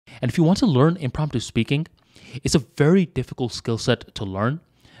And if you want to learn impromptu speaking, it's a very difficult skill set to learn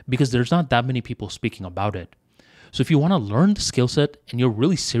because there's not that many people speaking about it. So if you want to learn the skill set and you're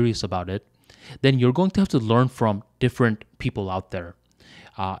really serious about it, then you're going to have to learn from different people out there.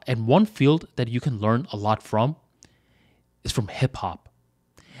 And one field that you can learn a lot from is from hip hop.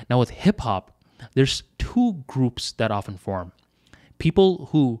 Now with hip hop, there's two groups that often form. People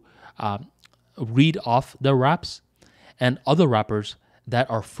who read off their raps and other rappers that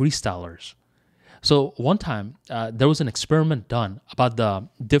are freestylers. So one time, there was an experiment done about the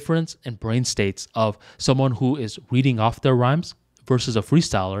difference in brain states of someone who is reading off their rhymes versus a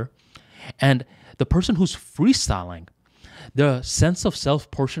freestyler. And the person who's freestyling, the sense of self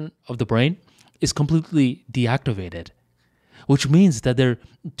portion of the brain is completely deactivated, which means that they're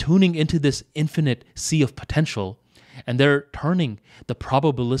tuning into this infinite sea of potential, and they're turning the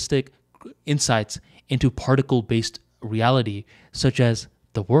probabilistic insights into particle-based reality, such as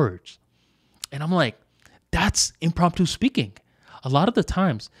the words. And I'm like, that's impromptu speaking. A lot of the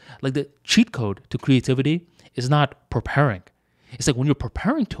times, like the cheat code to creativity is not preparing. It's like when you're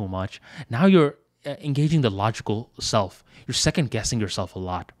preparing too much, now you're engaging the logical self. You're second guessing yourself a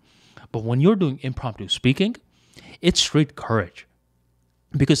lot. But when you're doing impromptu speaking, it's straight courage.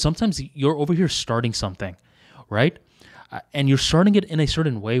 Because sometimes you're over here starting something, right? And you're starting it in a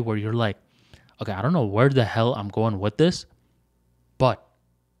certain way where you're like, okay, I don't know where the hell I'm going with this, but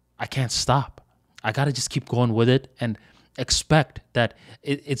I can't stop. I got to just keep going with it and expect that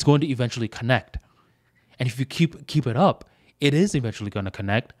it's going to eventually connect. And if you keep it up, it is eventually going to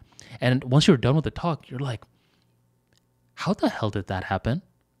connect. And once you're done with the talk, you're like, how the hell did that happen?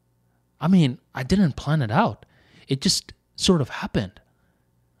 I mean, I didn't plan it out. It just sort of happened.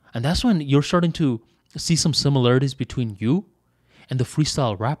 And that's when you're starting to see some similarities between you and the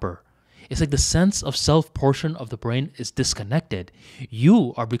freestyle rapper. It's like the sense of self portion of the brain is disconnected.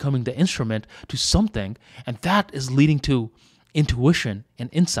 You are becoming the instrument to something, and that is leading to intuition and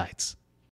insights.